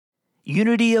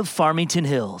Unity of Farmington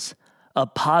Hills, a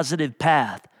positive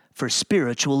path for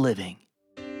spiritual living.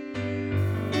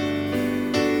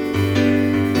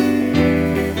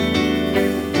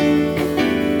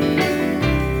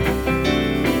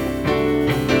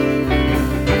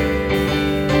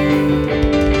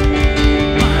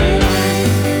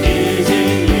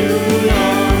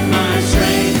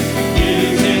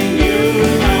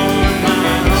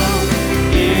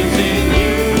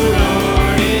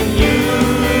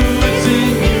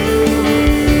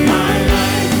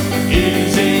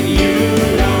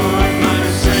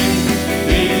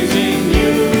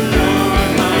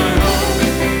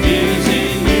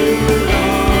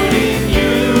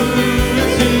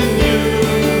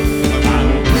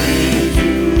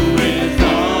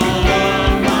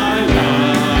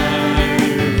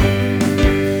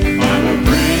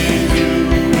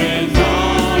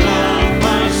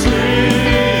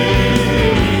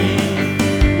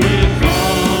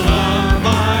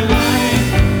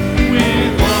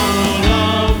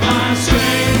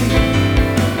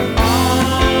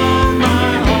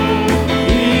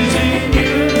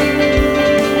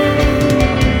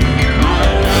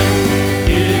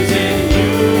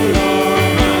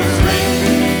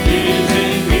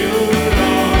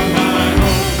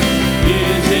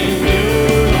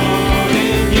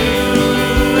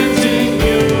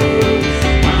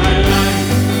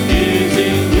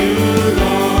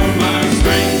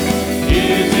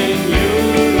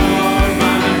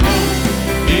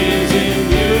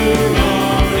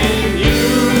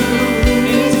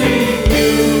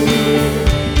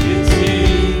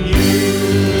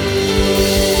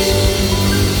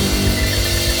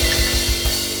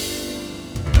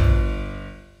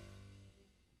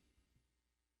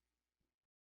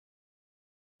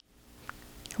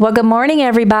 Well, good morning,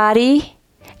 everybody,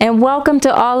 and welcome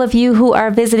to all of you who are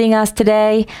visiting us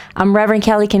today. I'm Reverend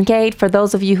Kelly Kincaid. For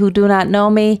those of you who do not know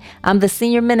me, I'm the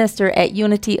senior minister at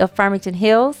Unity of Farmington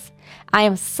Hills. I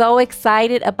am so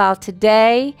excited about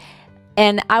today,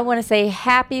 and I want to say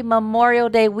happy Memorial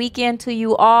Day weekend to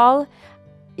you all.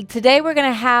 Today, we're going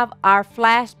to have our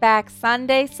Flashback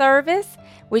Sunday service,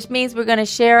 which means we're going to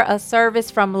share a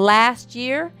service from last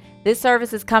year. This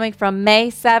service is coming from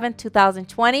May 7th,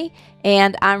 2020,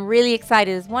 and I'm really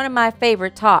excited. It's one of my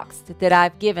favorite talks that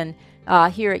I've given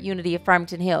here at Unity of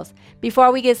Farmington Hills.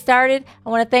 Before we get started, I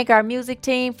want to thank our music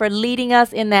team for leading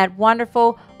us in that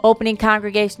wonderful opening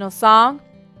congregational song.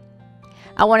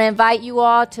 I want to invite you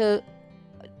all to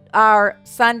our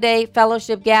Sunday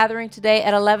fellowship gathering today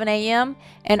at 11 a.m.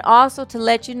 and also to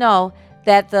let you know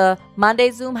that the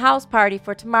Monday Zoom house party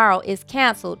for tomorrow is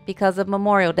canceled because of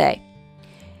Memorial Day.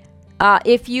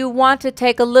 If you want to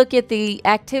take a look at the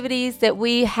activities that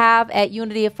we have at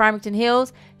Unity of Farmington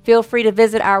Hills, feel free to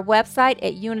visit our website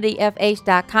at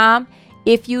unityfh.com.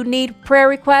 If you need prayer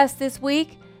requests this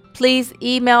week, please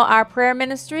email our prayer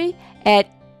ministry at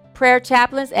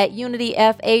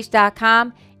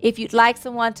prayerchaplains@unityfh.com. If you'd like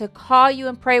someone to call you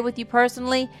and pray with you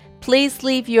personally, please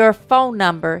leave your phone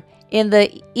number in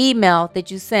the email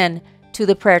that you send to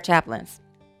the prayer chaplains.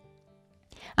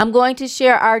 I'm going to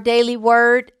share our daily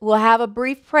word. We'll have a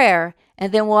brief prayer,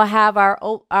 and then we'll have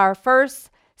our first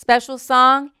special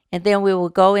song, and then we will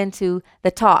go into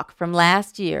the talk from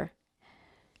last year.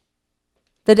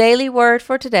 The daily word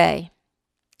for today,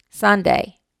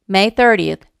 Sunday, May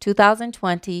 30th,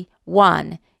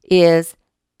 2021, is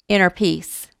inner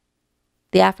peace.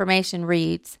 The affirmation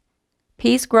reads,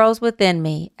 "Peace grows within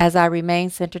me as I remain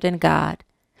centered in God."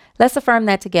 Let's affirm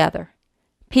that together.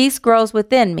 Peace grows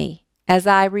within me as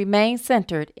I remain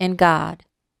centered in God.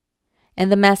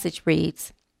 And the message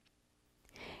reads,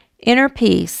 "Inner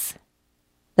peace,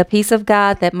 the peace of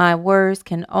God that my words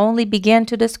can only begin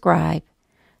to describe,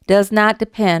 does not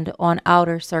depend on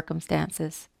outer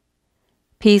circumstances.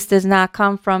 Peace does not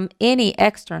come from any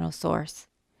external source.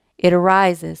 It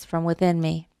arises from within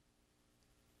me.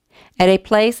 At a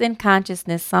place in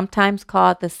consciousness sometimes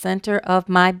called the center of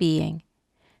my being,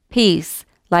 peace,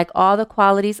 like all the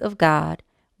qualities of God,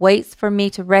 waits for me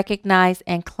to recognize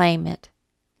and claim it.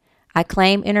 I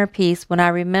claim inner peace when I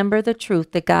remember the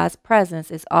truth that God's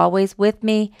presence is always with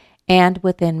me and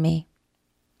within me.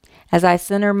 As I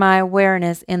center my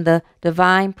awareness in the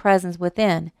divine presence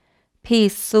within,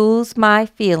 peace soothes my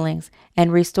feelings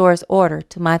and restores order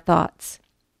to my thoughts.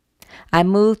 I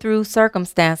move through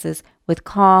circumstances with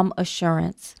calm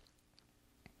assurance.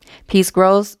 Peace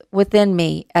grows within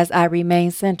me as I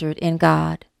remain centered in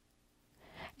God.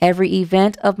 Every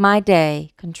event of my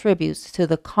day contributes to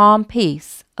the calm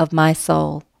peace of my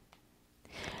soul."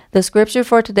 The scripture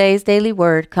for today's daily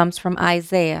word comes from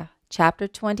Isaiah chapter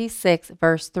 26,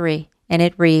 verse 3, and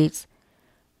it reads,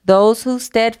 Those who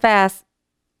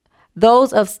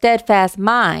Those of steadfast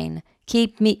mind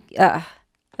keep me.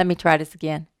 Let me try this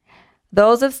again.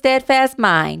 Those of steadfast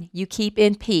mind you keep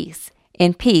in peace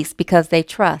because they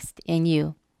trust in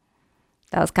you.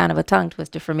 That was kind of a tongue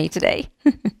twister for me today.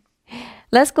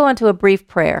 Let's go into a brief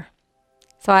prayer.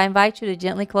 So I invite you to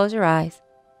gently close your eyes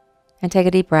and take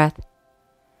a deep breath.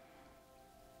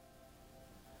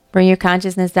 Bring your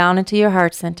consciousness down into your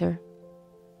heart center.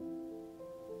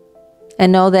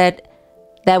 And know that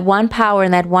that one power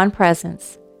and that one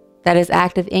presence that is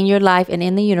active in your life and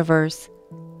in the universe,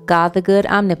 God the good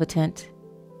omnipotent,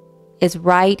 is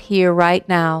right here, right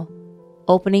now,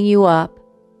 opening you up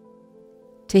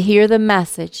to hear the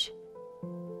message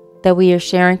that we are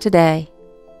sharing today,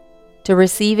 to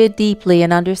receive it deeply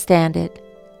and understand it,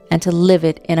 and to live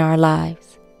it in our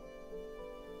lives.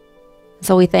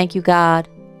 So we thank you, God,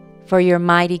 for your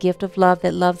mighty gift of love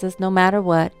that loves us no matter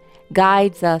what,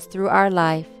 guides us through our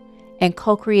life, and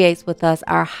co-creates with us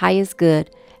our highest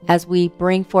good as we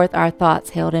bring forth our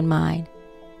thoughts held in mind.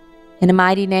 In the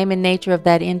mighty name and nature of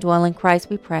that indwelling Christ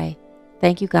we pray.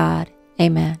 Thank you, God.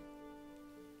 Amen.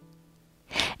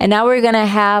 And now we're going to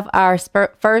have our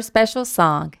first special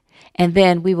song, and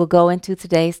then we will go into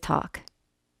today's talk.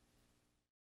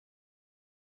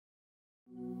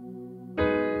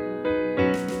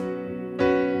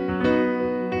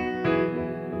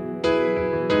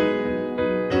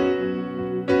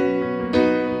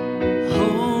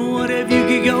 Oh, what if you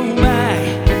could go back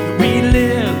and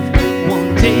relive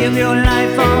one day of your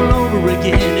life all over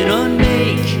again and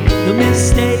unmake the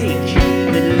mistake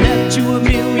that left you a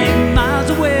million miles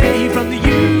away from the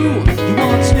you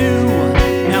once knew.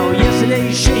 Now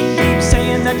yesterday's shame keeps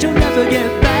saying that you'll never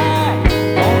get back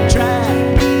on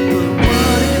track. But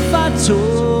what if I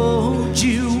told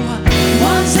you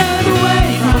one step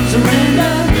away from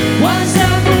surrender, one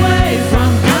step away from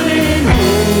coming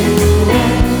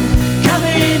home,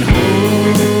 coming home.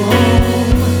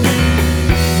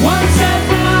 One step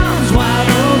from arms wide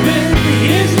open,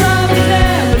 His love will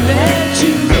never let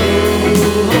you go.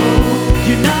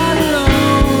 You're not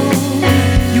alone,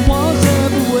 you one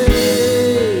step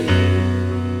away.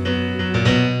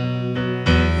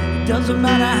 It doesn't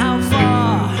matter how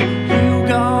far you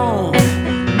go,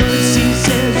 mercy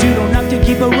says you don't have to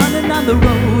keep running on the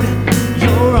road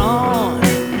you're on.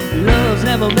 Love's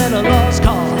never been a lost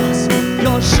cause.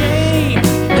 Your shame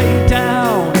laid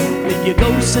down, leave your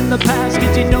ghosts in the past,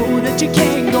 cause you know that you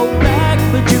can't go back,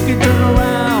 but you can turn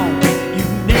around.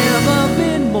 You've never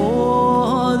been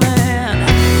more than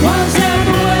one step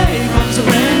away from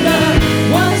surrender,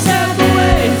 one step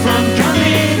away from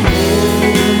coming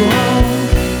home,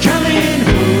 coming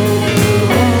home.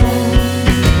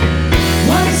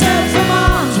 One step from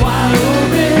arms wide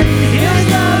open, His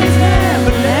love has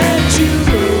never let you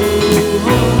go.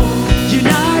 You're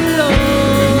not alone,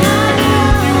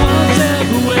 you're one step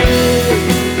away.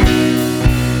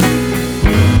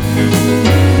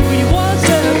 You're one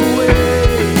step away.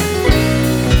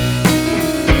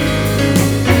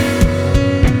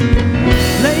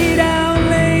 Lay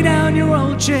down your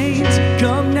old chains.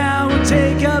 Come now and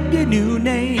take up your new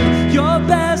name. Your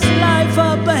best life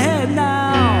up ahead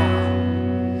now.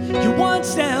 You're one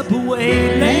step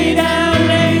away. Lay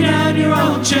down your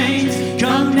old chains.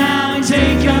 Come now and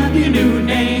take up your new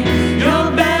name.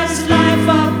 Your best life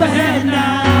up ahead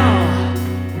now.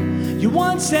 You're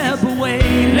one step away.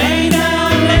 Lay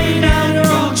down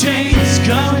your old chains.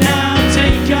 Come now and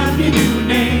take up your new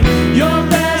name. Your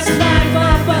best life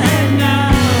up ahead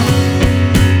now.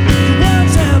 You're one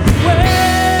step away.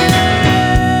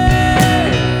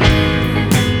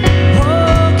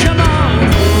 Oh, come on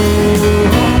home,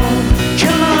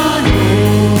 come on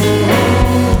home.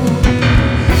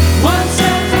 One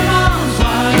step from arms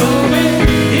wide open,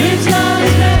 His love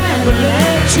has never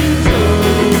let you go.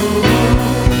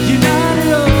 You're not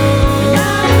alone,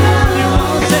 you're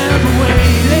one step away.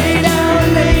 Lay down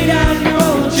your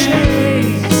old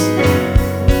chains.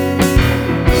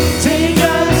 Take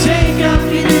up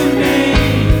your new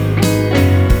name.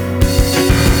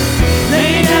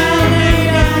 Lay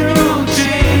down your old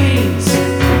chains.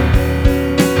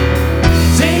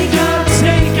 Take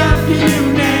up your new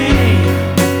name.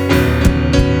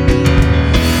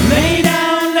 Lay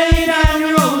down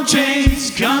your old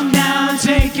chains. Come down,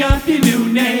 take up your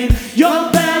new name.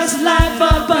 Your best life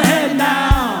up ahead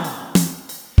now.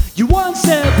 You're one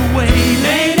step away.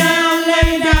 Lay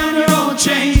down your old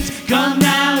chains. Come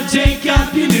now, take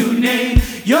up your new name.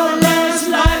 Your best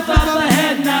life up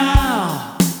ahead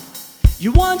now.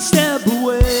 You're one step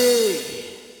away.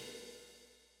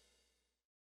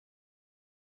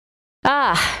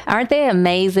 Aren't they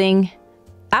amazing?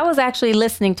 I was actually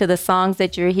listening to the songs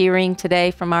that you're hearing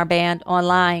today from our band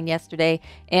online yesterday,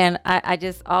 and I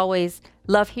just always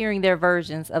love hearing their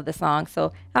versions of the songs.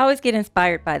 So I always get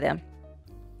inspired by them.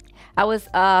 I was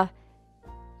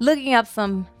looking up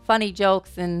some funny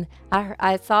jokes, and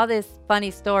I saw this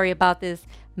funny story about this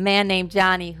man named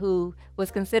Johnny who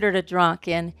was considered a drunk,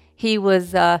 and he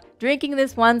was drinking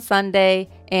this one Sunday,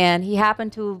 and he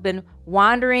happened to have been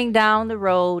wandering down the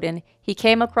road, and he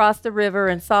came across the river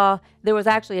and saw there was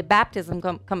actually a baptism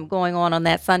going on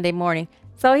that Sunday morning.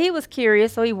 So he was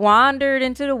curious, so he wandered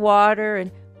into the water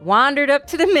and wandered up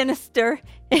to the minister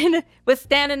and was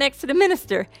standing next to the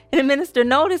minister. And the minister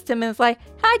noticed him and was like,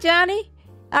 "Hi, Johnny,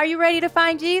 are you ready to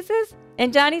find Jesus?"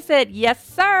 And Johnny said, "Yes,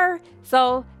 sir."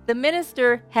 So the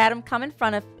minister had him come in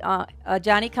front of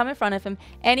Johnny come in front of him,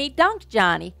 and he dunked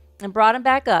Johnny and brought him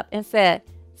back up and said,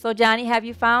 "So Johnny, have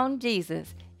you found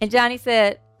Jesus?" And Johnny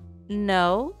said,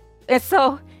 "No." And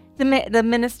so the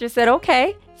minister said,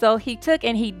 "Okay." So he took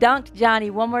and he dunked Johnny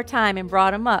one more time and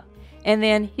brought him up. And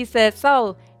then he said,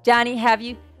 "So Johnny, have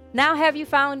you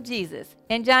found Jesus?"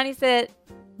 And Johnny said,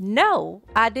 "No,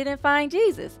 I didn't find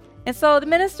Jesus." And so the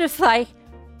minister's like,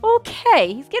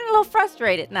 okay, he's getting a little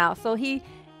frustrated now. So he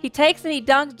takes and he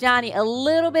dunks Johnny a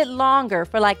little bit longer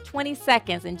for like 20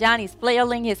 seconds. And Johnny's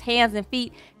flailing his hands and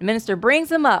feet. The minister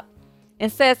brings him up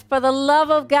and says, "For the love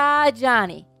of God,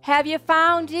 Johnny, have you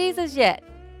found Jesus yet?"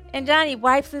 And Johnny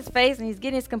wipes his face and he's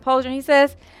getting his composure. And he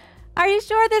says, "Are you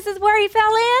sure this is where he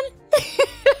fell in?"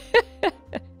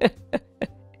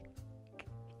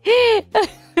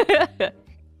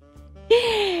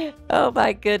 Oh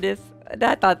my goodness.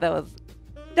 I thought that was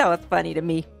funny to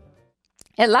me.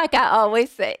 And like I always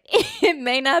say, it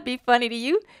may not be funny to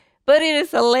you, but it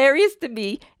is hilarious to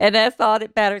me. And that's all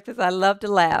that matters, because I love to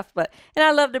laugh. And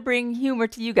I love to bring humor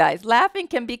to you guys. Laughing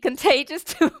can be contagious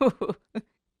too.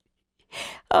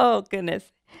 Oh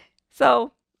goodness.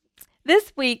 So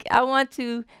this week I want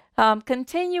to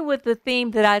continue with the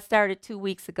theme that I started 2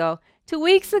 weeks ago. 2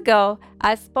 weeks ago,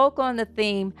 I spoke on the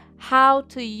theme, how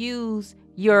to use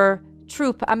your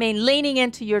leaning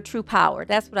into your true power.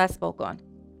 That's what I spoke on.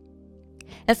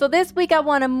 And so this week, I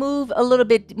want to move a little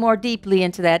bit more deeply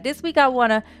into that. This week, I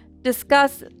want to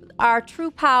discuss our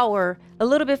true power a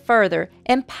little bit further.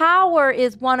 And power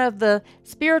is one of the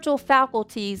spiritual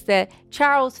faculties that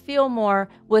Charles Fillmore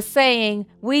was saying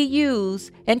we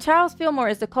use. And Charles Fillmore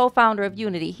is the co-founder of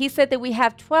Unity. He said that we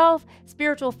have 12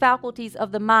 spiritual faculties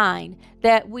of the mind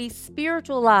that we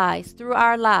spiritualize through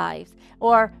our lives,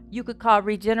 or you could call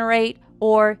regenerate,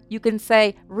 or you can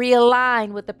say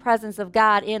realign with the presence of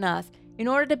God in us, in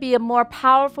order to be a more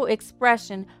powerful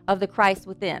expression of the Christ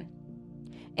within.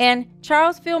 And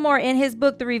Charles Fillmore, in his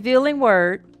book, The Revealing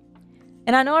Word,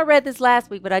 and I know I read this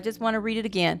last week, but I just want to read it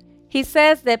again. He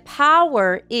says that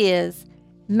power is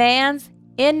man's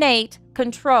innate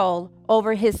control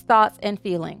over his thoughts and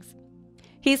feelings.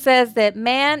 He says that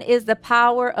man is the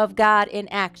power of God in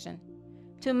action.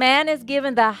 To man is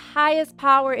given the highest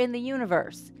power in the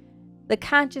universe, the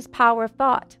conscious power of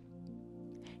thought.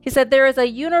 He said there is a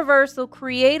universal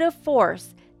creative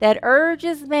force that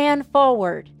urges man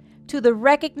forward to the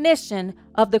recognition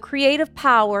of the creative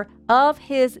power of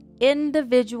his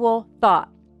individual thought.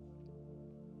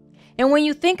 And when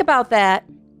you think about that,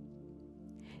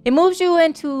 it moves you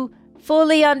into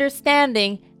fully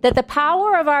understanding that the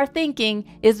power of our thinking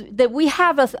is that we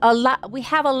have a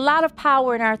lot of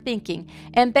power in our thinking.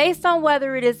 And based on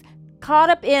whether it is caught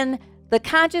up in the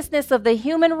consciousness of the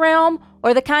human realm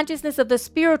or the consciousness of the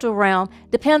spiritual realm,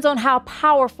 depends on how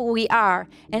powerful we are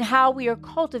and how we are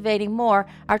cultivating more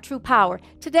our true power.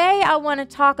 Today, I want to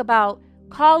talk about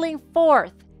calling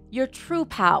forth your true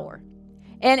power.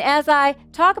 And as I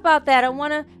talk about that, I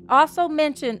want to also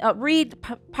read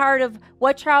part of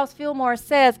what Charles Fillmore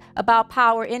says about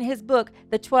power in his book,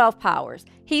 The 12 Powers.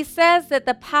 He says that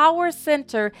the power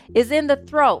center is in the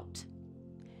throat.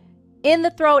 And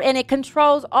it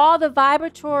controls all the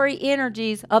vibratory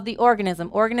energies of the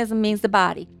organism. Organism means the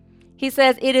body. He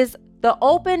says it is the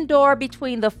open door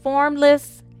between the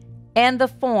formless and the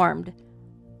formed.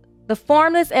 The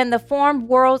formless and the formed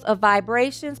worlds of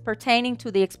vibrations pertaining to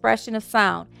the expression of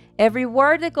sound. Every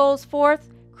word that goes forth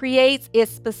creates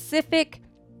its specific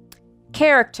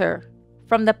character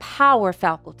from the power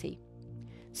faculty.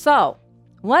 So,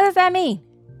 what does that mean?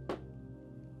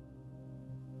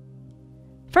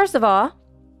 First of all,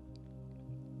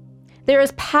 there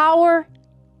is power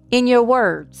in your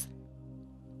words.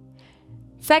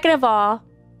 Second of all,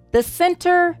 the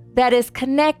center that is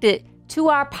connected to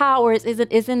our powers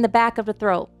is in the back of the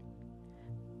throat.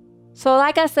 So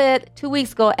like I said 2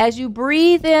 weeks ago, as you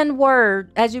breathe in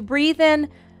the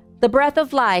breath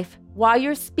of life while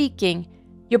you're speaking,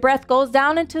 Your breath goes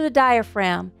down into the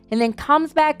diaphragm and then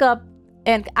comes back up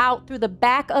and out through the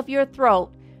back of your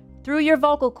throat, through your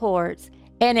vocal cords,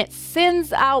 and it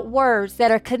sends out words that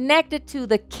are connected to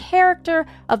the character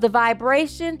of the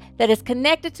vibration that is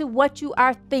connected to what you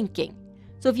are thinking.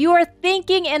 So if you are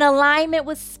thinking in alignment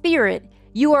with spirit,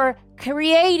 you are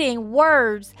creating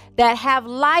words that have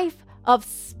life of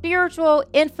spiritual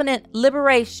infinite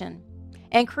liberation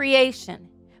and creation.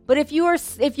 But if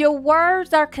your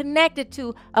words are connected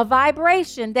to a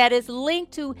vibration that is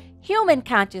linked to human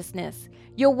consciousness,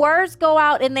 your words go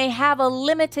out and they have a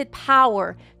limited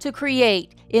power to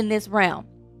create in this realm.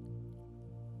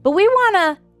 But we want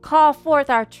to call forth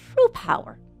our true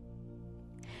power.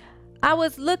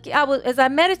 As I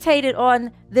meditated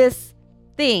on this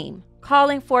theme,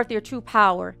 calling forth your true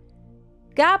power,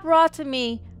 God brought to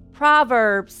me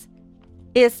Proverbs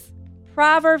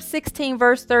 16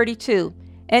 verse 32.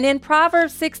 And in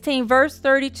Proverbs 16 verse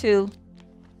 32,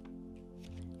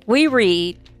 we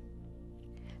read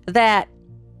that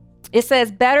it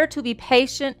says, better to be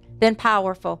patient than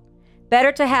powerful,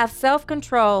 better to have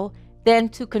self-control than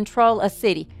to control a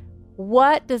city.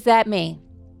 What does that mean?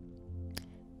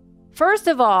 First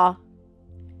of all,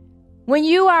 when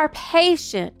you are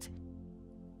patient,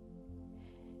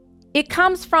 it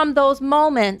comes from those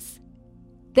moments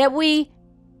that we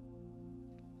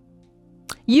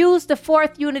use the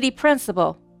fourth unity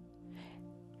principle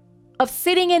of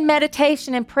sitting in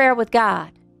meditation and prayer with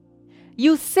God.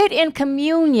 You sit in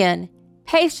communion,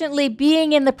 patiently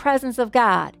being in the presence of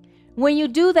God. When you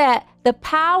do that, the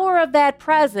power of that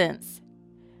presence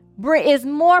is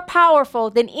more powerful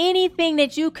than anything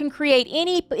that you can create,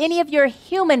 any of your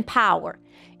human power.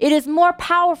 It is more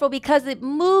powerful because it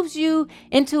moves you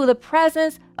into the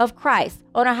presence of Christ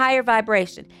on a higher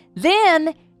vibration.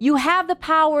 Then you have the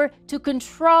power to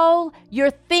control your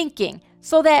thinking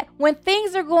so that when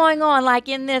things are going on, like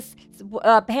in this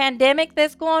pandemic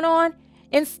that's going on,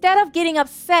 instead of getting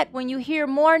upset when you hear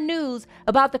more news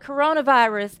about the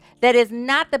coronavirus that is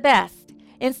not the best,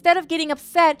 instead of getting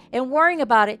upset and worrying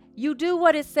about it, you do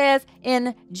what it says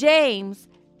in James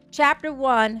chapter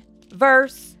 1,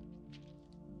 verse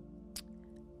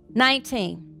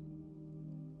 19,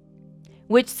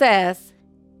 which says,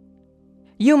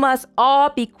 you must all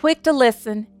be quick to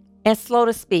listen and slow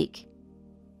to speak,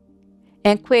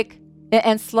 and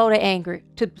slow to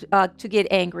get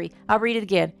angry. I'll read it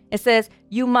again. It says,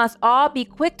 you must all be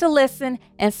quick to listen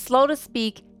and slow to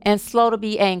speak and slow to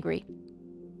be angry.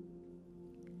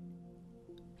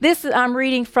 This I'm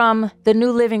reading from the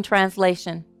New Living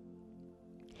Translation.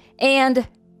 And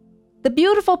the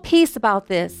beautiful piece about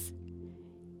this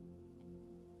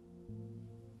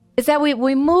is that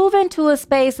we move into a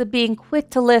space of being quick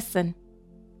to listen.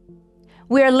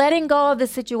 We are letting go of the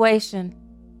situation,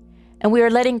 and we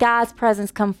are letting God's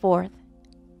presence come forth.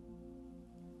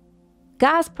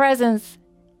 God's presence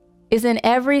is in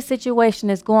every situation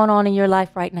that's going on in your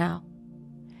life right now.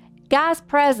 God's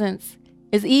presence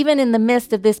is even in the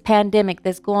midst of this pandemic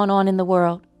that's going on in the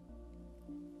world.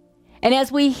 And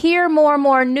as we hear more and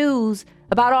more news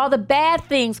about all the bad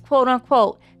things, quote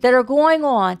unquote, that are going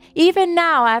on, even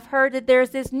now I've heard that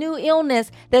there's this new illness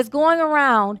that's going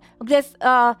around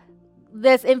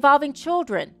that's involving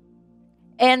children.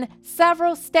 And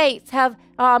several states have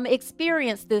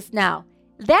experienced this now.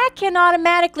 That can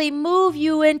automatically move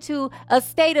you into a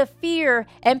state of fear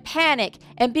and panic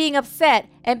and being upset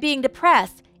and being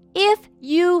depressed if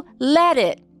you let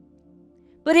it.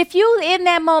 But if you in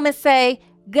that moment say,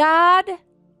 God,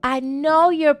 I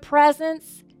know your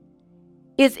presence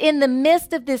is in the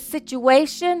midst of this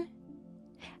situation,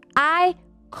 I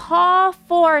call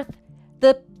forth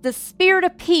the spirit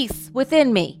of peace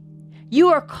within me. You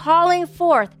are calling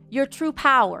forth your true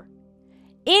power.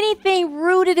 Anything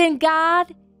rooted in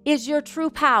God is your true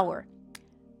power.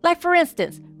 Like for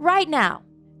instance, right now,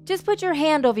 just put your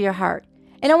hand over your heart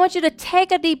and I want you to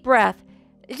take a deep breath,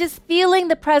 just feeling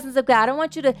the presence of God. I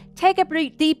want you to take a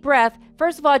deep breath.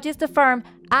 First of all, just affirm,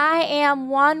 I am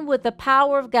one with the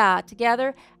power of God.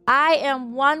 Together, I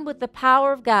am one with the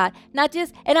power of God. Not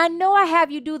just, and I know I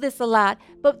have you do this a lot,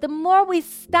 but the more we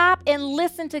stop and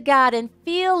listen to God and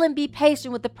feel and be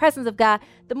patient with the presence of God,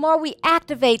 the more we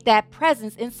activate that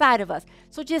presence inside of us.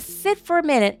 So just sit for a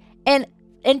minute and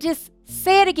just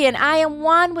say it again. I am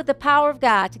one with the power of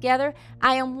God. Together,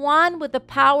 I am one with the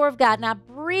power of God. Now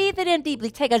breathe it in deeply.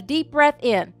 Take a deep breath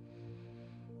in.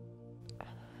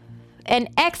 And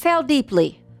exhale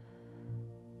deeply.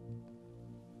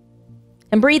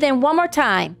 And breathe in one more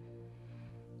time.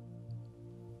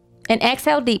 And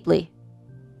exhale deeply.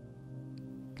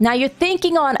 Now you're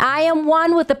thinking on, I am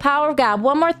one with the power of God.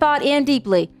 One more thought in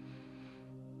deeply.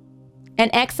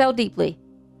 And exhale deeply.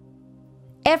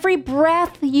 Every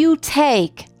breath you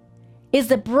take is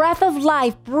the breath of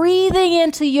life breathing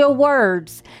into your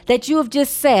words that you have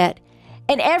just said.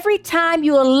 And every time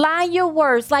you align your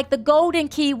words, like the golden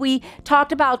key we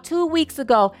talked about 2 weeks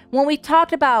ago, when we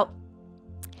talked about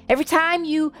every time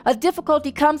a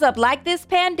difficulty comes up, like this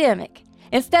pandemic,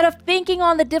 instead of thinking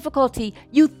on the difficulty,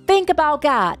 you think about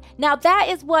God. Now that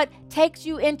is what takes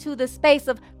you into the space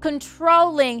of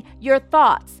controlling your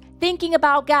thoughts. Thinking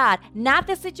about God, not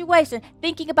the situation,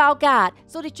 thinking about God,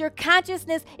 so that your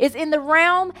consciousness is in the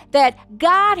realm that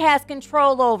God has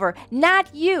control over,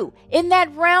 not you. In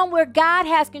that realm where God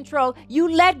has control, you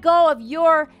let go of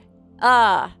your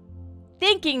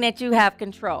thinking that you have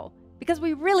control, because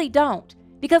we really don't.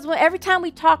 Because every time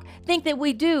we think that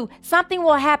we do, something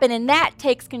will happen, and that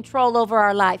takes control over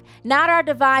our life, not our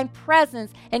divine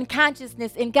presence and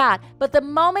consciousness in God. But the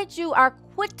moment you are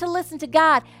quick to listen to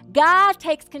God, God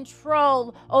takes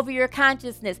control over your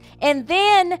consciousness. And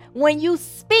then when you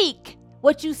speak,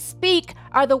 what you speak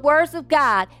are the words of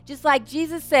God. Just like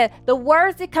Jesus said, the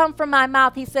words that come from my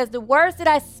mouth, he says, the words that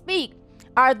I speak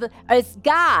is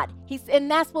God.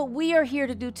 And that's what we are here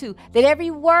to do too. That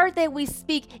every word that we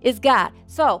speak is God.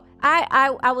 So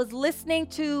I was listening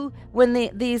to when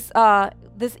this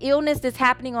illness that's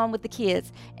happening on with the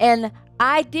kids, and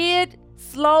I did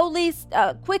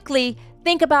quickly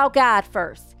think about God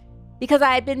first, because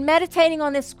I had been meditating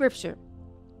on this scripture.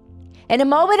 And the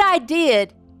moment I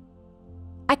did,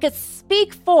 I could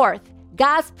speak forth.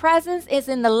 God's presence is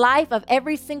in the life of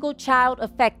every single child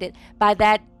affected by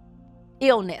that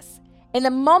illness. And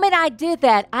the moment I did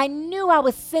that, I knew I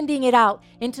was sending it out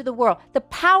into the world. The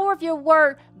power of your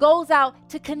word goes out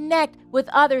to connect with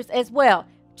others as well.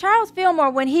 Charles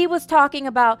Fillmore, when he was talking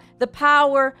about the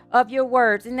power of your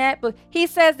words in that book, he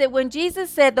says that when Jesus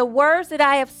said, the words that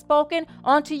I have spoken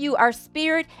unto you are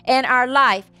spirit and are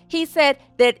life, he said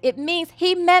that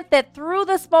he meant that through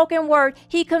the spoken word,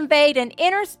 he conveyed an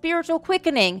inner spiritual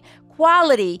quickening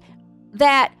quality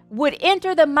that would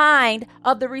enter the mind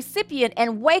of the recipient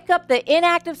and wake up the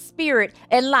inactive spirit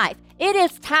and life. It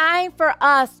is time for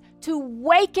us to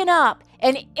waken up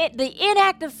and the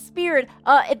inactive spirit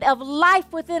of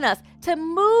life within us, to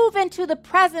move into the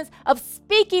presence of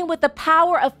speaking with the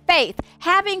power of faith,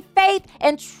 having faith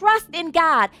and trust in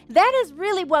God. That is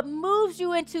really what moves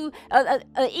you into an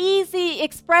easy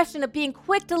expression of being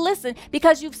quick to listen,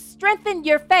 because you've strengthened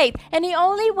your faith. And the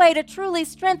only way to truly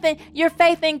strengthen your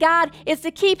faith in God is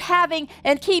to keep having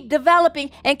and keep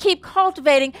developing and keep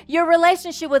cultivating your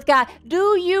relationship with God.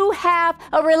 Do you have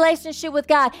a relationship with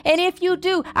God? And if you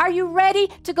do, are you ready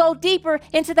to go deeper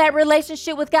into that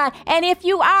relationship with God? And if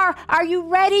you are you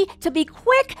ready to be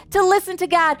quick to listen to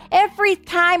God every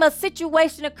time a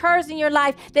situation occurs in your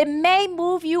life that may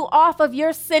move you off of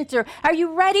your center? Are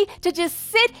you ready to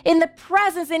just sit in the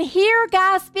presence and hear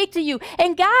God speak to you?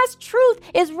 And God's truth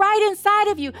is right inside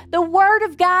of you. The word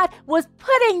of God was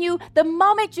put in you the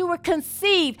moment you were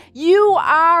conceived. You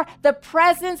are the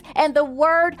presence and the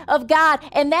word of God,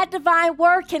 and that divine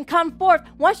word can come forth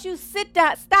once you sit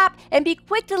down, stop, and be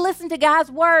quick to listen to God's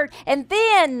word, and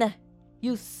then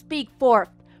you speak forth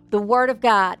the word of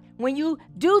God. When you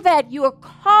do that, you are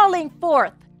calling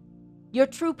forth your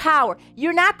true power.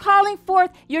 You're not calling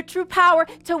forth your true power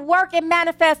to work and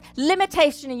manifest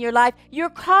limitation in your life. You're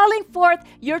calling forth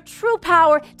your true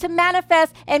power to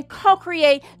manifest and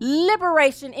co-create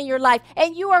liberation in your life.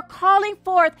 And you are calling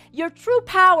forth your true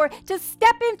power to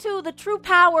step into the true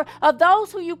power of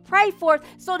those who you pray for,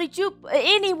 so that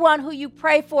anyone who you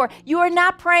pray for, you are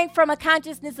not praying from a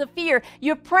consciousness of fear.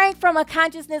 You're praying from a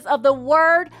consciousness of the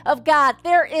word of God.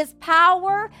 There is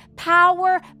power,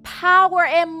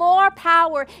 and more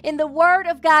power in the word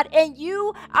of God, and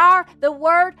you are the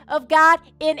word of God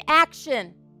in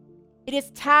action. It is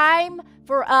time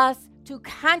for us to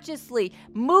consciously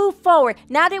move forward.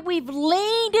 Now that we've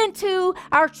leaned into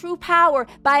our true power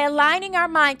by aligning our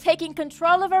mind, taking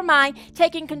control of our mind,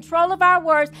 taking control of our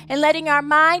words, and letting our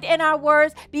mind and our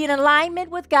words be in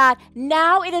alignment with God,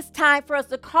 now it is time for us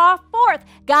to call forth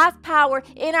God's power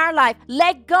in our life.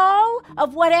 Let go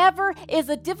of whatever is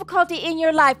a difficulty in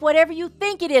your life, whatever you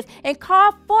think it is, and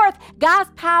call forth God's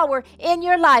power in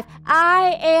your life.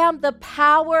 I am the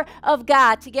power of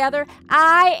God. Together,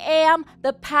 I am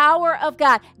the power power of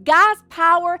God. God's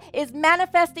power is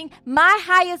manifesting my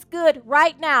highest good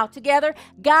right now. Together,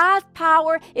 God's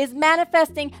power is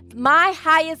manifesting my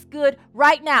highest good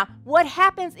right now. What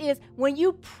happens is when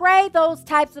you pray those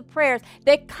types of prayers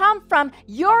that come from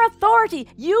your authority,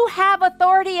 you have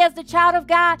authority as the child of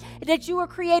God that you were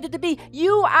created to be.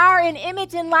 You are an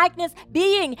image and likeness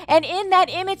being, and in that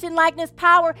image and likeness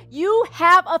power, you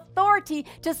have authority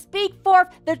to speak forth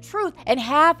the truth and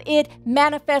have it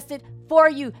manifested for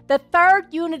you. The third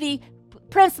unity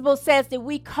principle says that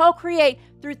we co-create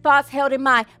through thoughts held in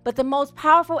mind. But the most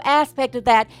powerful aspect of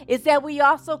that is that we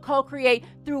also co-create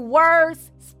through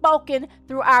words spoken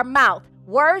through our mouth.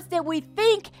 Words that we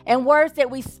think and words that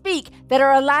we speak that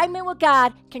are in alignment with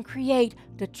God can create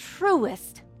the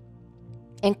truest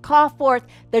and call forth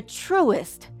the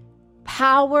truest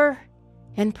power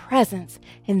and presence.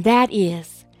 And that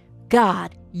is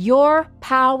God. Your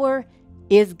power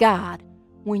is God.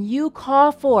 When you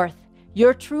call forth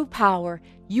your true power,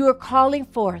 you are calling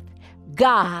forth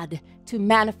God to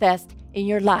manifest in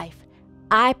your life.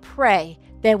 I pray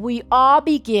that we all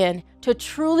begin to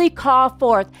truly call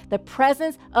forth the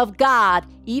presence of God,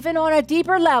 even on a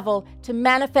deeper level, to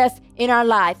manifest in our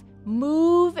lives.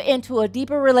 Move into a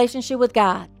deeper relationship with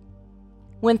God.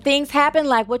 When things happen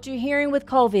like what you're hearing with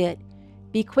COVID,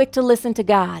 be quick to listen to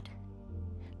God.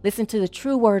 Listen to the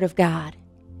true word of God.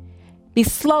 Be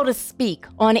slow to speak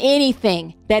on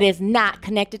anything that is not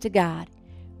connected to God.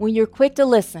 When you're quick to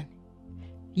listen,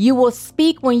 you will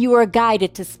speak when you are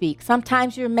guided to speak.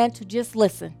 Sometimes you're meant to just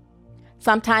listen.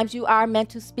 Sometimes you are meant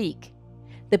to speak.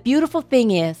 The beautiful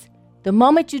thing is, the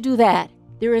moment you do that,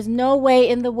 there is no way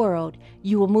in the world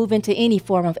you will move into any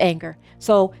form of anger.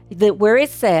 So where it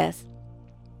says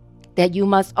that you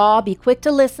must all be quick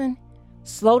to listen,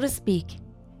 slow to speak,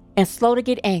 and slow to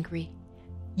get angry,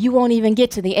 you won't even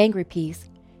get to the angry piece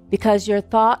because your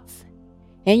thoughts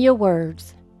and your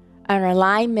words are in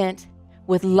alignment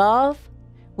with love,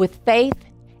 with faith,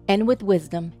 and with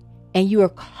wisdom, and you are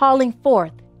calling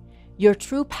forth your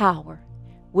true power,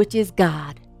 which is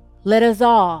God. Let us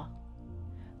all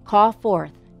call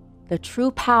forth the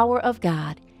true power of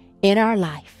God in our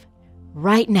life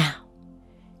right now.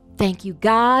 Thank you,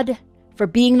 God, for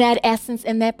being that essence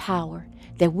and that power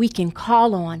that we can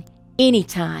call on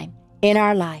anytime in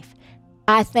our life.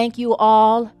 I thank you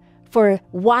all for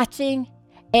watching,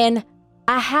 and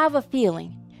I have a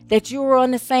feeling that you are on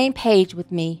the same page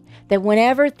with me, that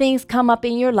whenever things come up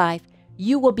in your life,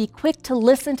 you will be quick to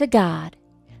listen to God,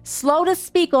 slow to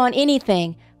speak on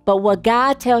anything but what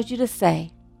God tells you to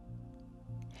say,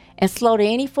 and slow to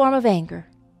any form of anger,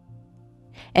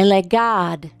 and let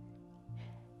God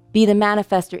be the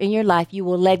manifester in your life. You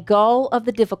will let go of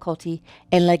the difficulty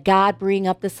and let God bring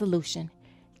up the solution.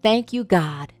 Thank you,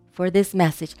 God, for this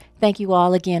message. Thank you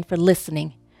all again for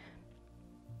listening.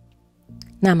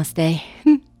 Namaste.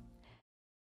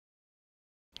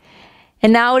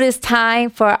 And now it is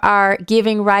time for our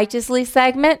Giving Righteously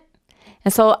segment.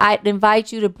 And so I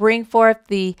invite you to bring forth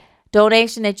the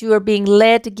donation that you are being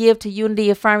led to give to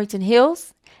Unity of Farmington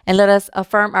Hills, and let us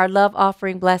affirm our love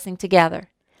offering blessing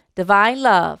together. Divine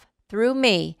love, through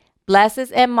me,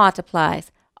 blesses and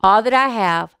multiplies all that I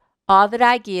have, all that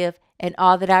I give, and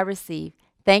all that I receive.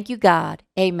 Thank you, God.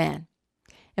 Amen.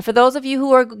 And for those of you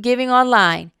who are giving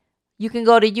online, you can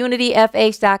go to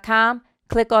unityfh.com,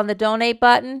 click on the donate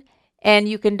button, and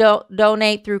you can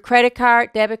donate through credit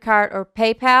card, debit card, or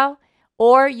PayPal,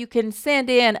 or you can send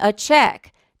in a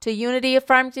check to Unity of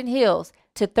Farmington Hills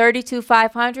to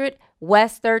 32500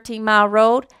 West 13 Mile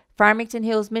Road, Farmington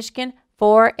Hills, Michigan,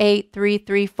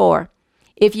 48334.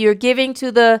 If you're giving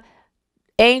to the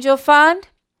Angel Fund,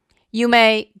 you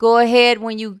may go ahead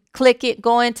when you click it,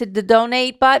 go into the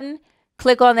donate button,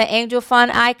 click on the Angel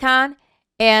Fund icon,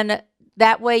 and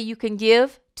that way you can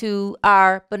give to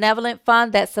our benevolent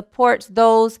fund that supports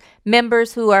those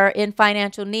members who are in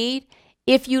financial need.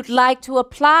 If you'd like to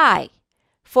apply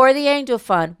for the Angel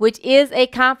Fund, which is a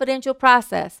confidential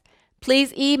process,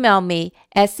 please email me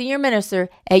at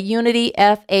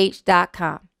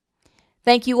seniorminister@unityfh.com.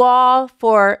 Thank you all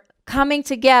for coming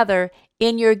together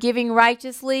in your giving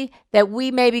righteously, that we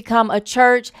may become a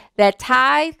church that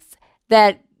tithes,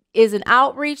 that is an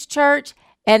outreach church,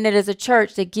 and that is a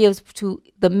church that gives to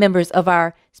the members of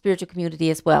our spiritual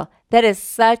community as well. That is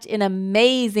such an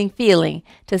amazing feeling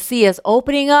to see us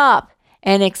opening up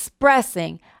and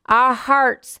expressing our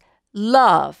heart's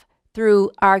love through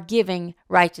our giving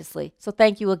righteously. So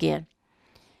thank you again.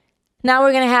 Now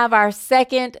we're going to have our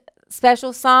second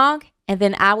special song, and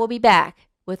then I will be back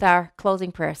with our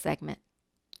closing prayer segment.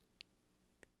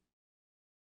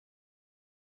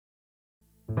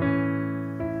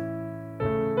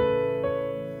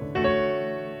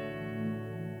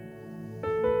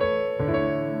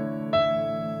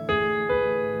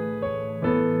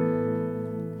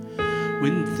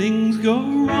 When things go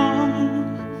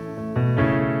wrong,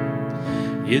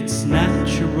 it's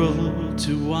natural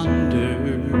to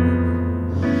wonder,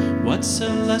 what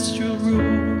celestial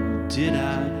rule did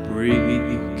I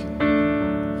break?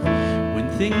 When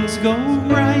things go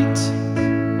right,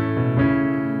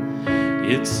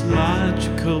 it's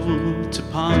logical to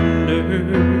ponder,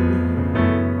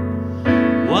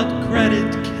 what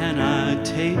credit can I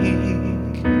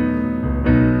take?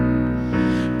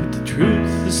 But the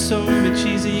truth is so much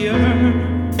easier.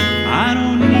 I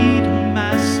don't need a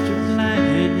master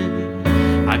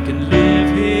plan. I can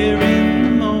live here in the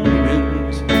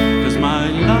moment, 'cause my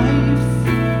life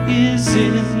is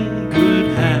in good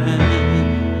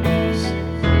hands.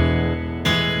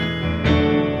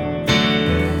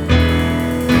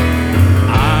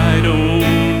 I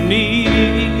don't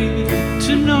need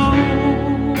to know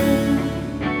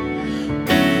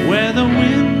where the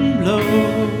wind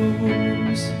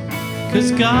blows,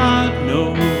 'cause God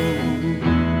knows.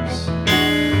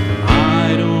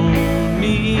 I don't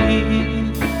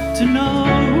need to know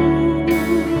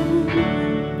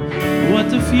what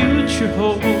the future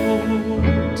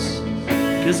holds,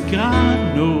 'cause God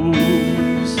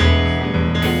knows.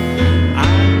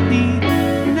 I need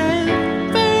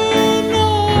never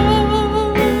know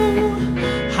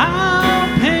how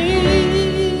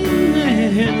pain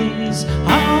ends,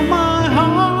 how my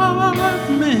heart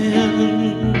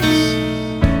mends.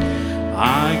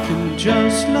 I can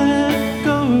just let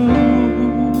go,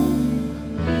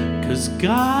 'cause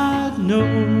God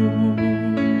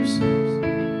knows.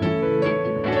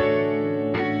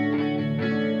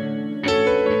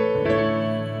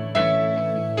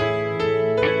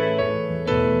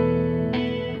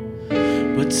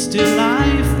 But still I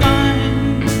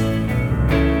find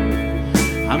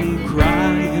I'm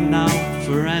crying out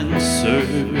for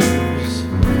answers.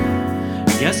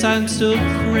 Guess I'm still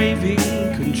craving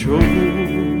control.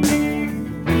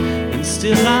 And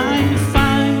still I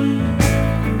find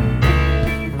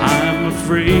I'm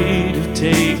afraid of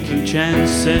taking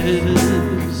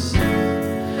chances,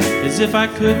 as if I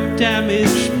could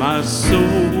damage my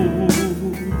soul.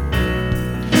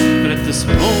 But at this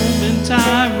moment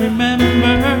I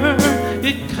remember,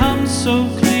 it comes so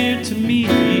clear to me,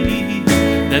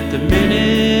 that the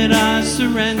minute I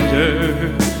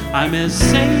surrender, I'm as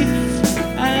safe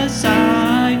as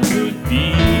I could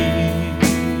be.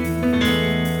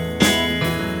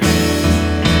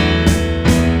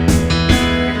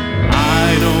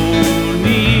 I don't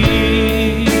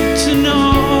need to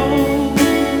know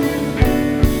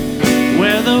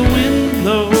where the wind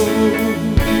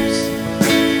blows,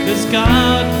 'cause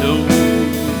God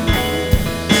knows.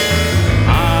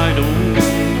 I don't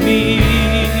need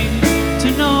to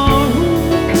know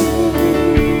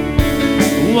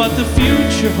what the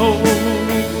future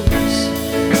holds,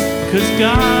 'cause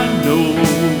God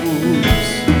knows.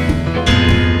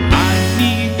 I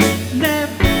need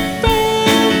never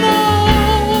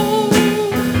know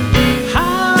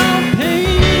how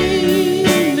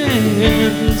pain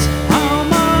ends, how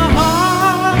my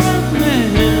heart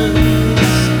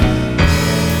mends.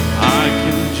 I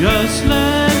can just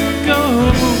let go,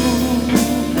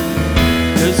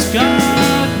 'cause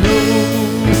God knows.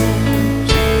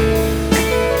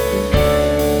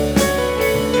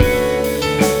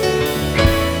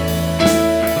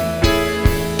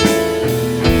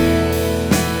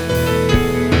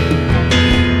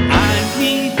 I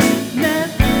need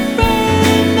never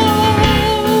know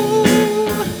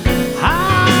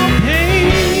how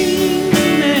pain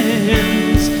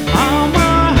ends, how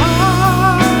my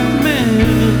heart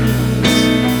mends.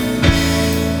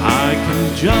 I can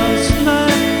just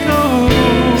let go.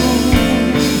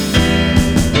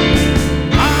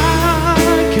 I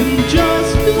can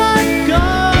just let go.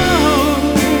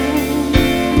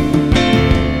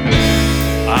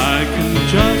 I can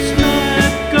just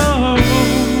let go,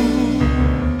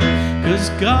 'cause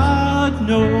God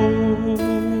knows.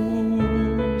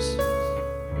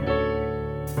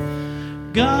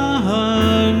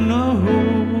 God knows.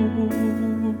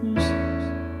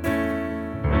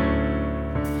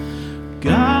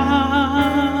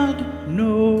 God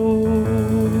knows.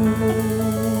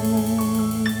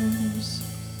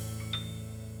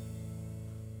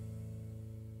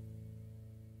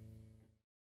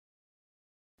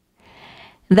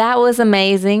 That was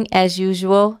amazing, as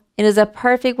usual. It is a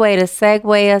perfect way to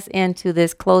segue us into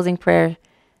this closing prayer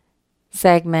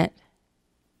segment.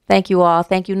 Thank you all.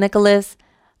 Thank you, Nicholas,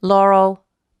 Laurel,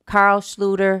 Carl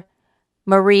Schluter,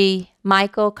 Marie,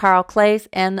 Michael, Carl Claes,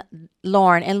 and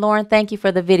Lauren. And Lauren, thank you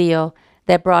for the video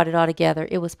that brought it all together.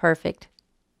 It was perfect.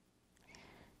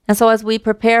 And so as we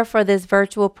prepare for this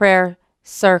virtual prayer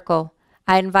circle,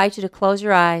 I invite you to close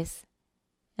your eyes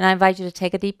And I invite you to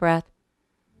take a deep breath.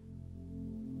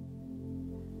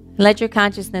 Let your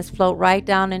consciousness float right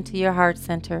down into your heart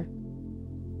center.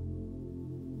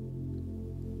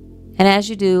 And as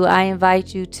you do, I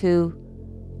invite you to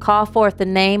call forth the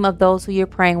name of those who you're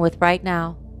praying with right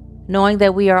now, knowing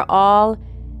that we are all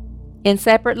in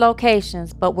separate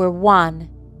locations, but we're one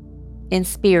in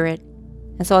spirit.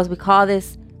 And so as we call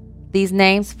these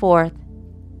names forth,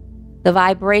 the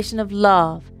vibration of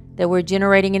love that we're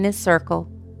generating in this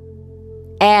circle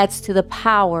adds to the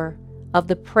power of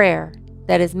the prayer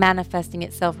that is manifesting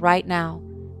itself right now.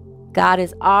 God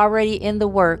is already in the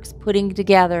works, putting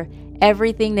together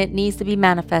everything that needs to be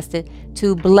manifested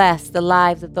to bless the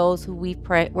lives of those who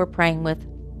we're praying with.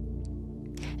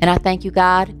 And I thank you,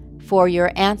 God, for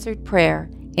your answered prayer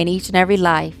in each and every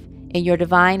life, in your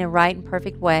divine and right and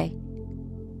perfect way,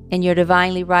 in your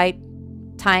divinely right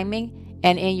timing,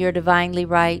 and in your divinely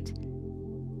right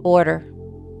order.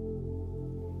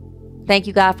 Thank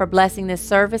you, God, for blessing this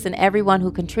service and everyone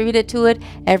who contributed to it,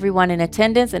 everyone in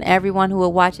attendance, and everyone who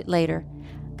will watch it later.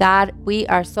 God, we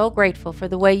are so grateful for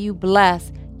the way you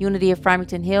bless Unity of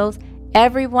Farmington Hills,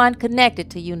 everyone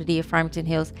connected to Unity of Farmington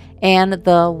Hills, and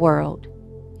the world.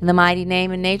 In the mighty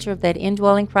name and nature of that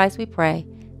indwelling Christ we pray.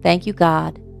 Thank you,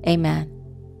 God. Amen.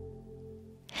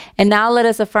 And now let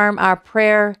us affirm our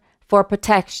prayer for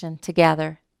protection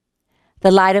together.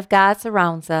 The light of God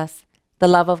surrounds us. The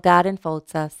love of God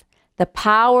enfolds us. The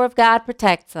power of God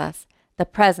protects us. The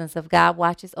presence of God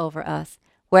watches over us.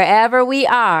 Wherever we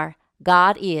are,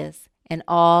 God is, and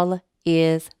all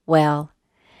is well.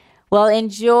 Well,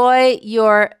 enjoy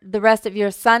the rest of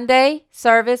your Sunday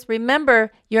service.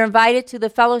 Remember, you're invited to the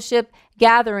fellowship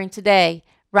gathering today,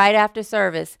 right after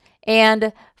service.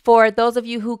 And for those of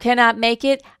you who cannot make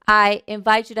it, I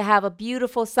invite you to have a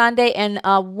beautiful Sunday and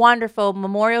a wonderful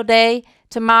Memorial Day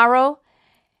tomorrow.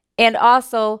 And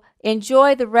also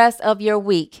enjoy the rest of your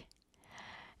week.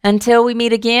 Until we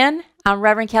meet again, I'm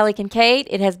Reverend Kelly Kincaid.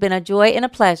 It has been a joy and a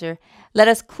pleasure. Let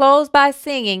us close by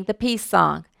singing the peace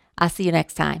song. I'll see you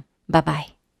next time. Bye-bye.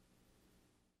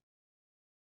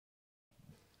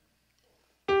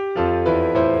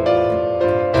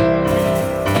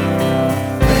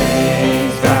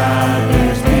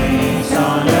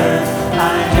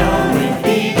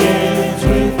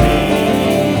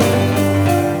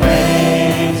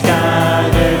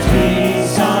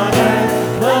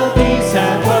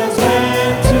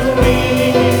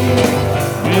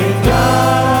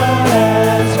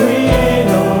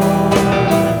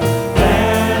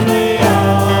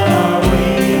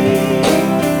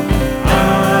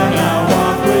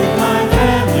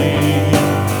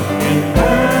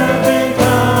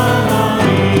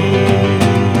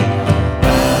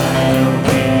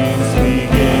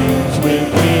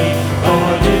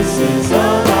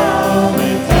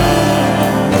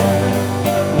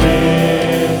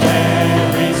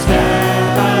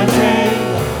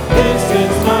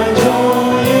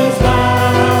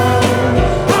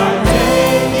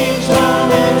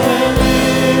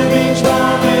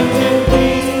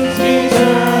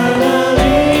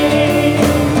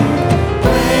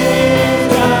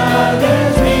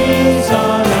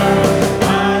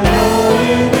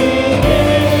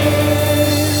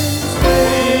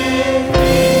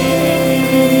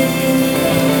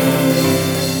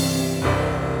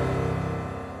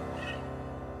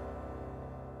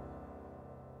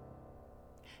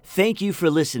 Thank you for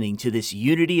listening to this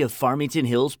Unity of Farmington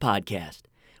Hills podcast.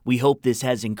 We hope this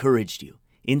has encouraged you,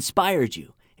 inspired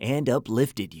you, and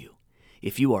uplifted you.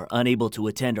 If you are unable to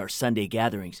attend our Sunday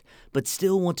gatherings, but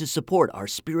still want to support our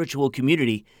spiritual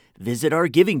community, visit our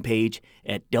giving page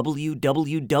at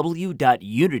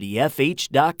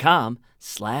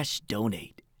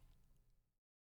www.unityfh.com/donate.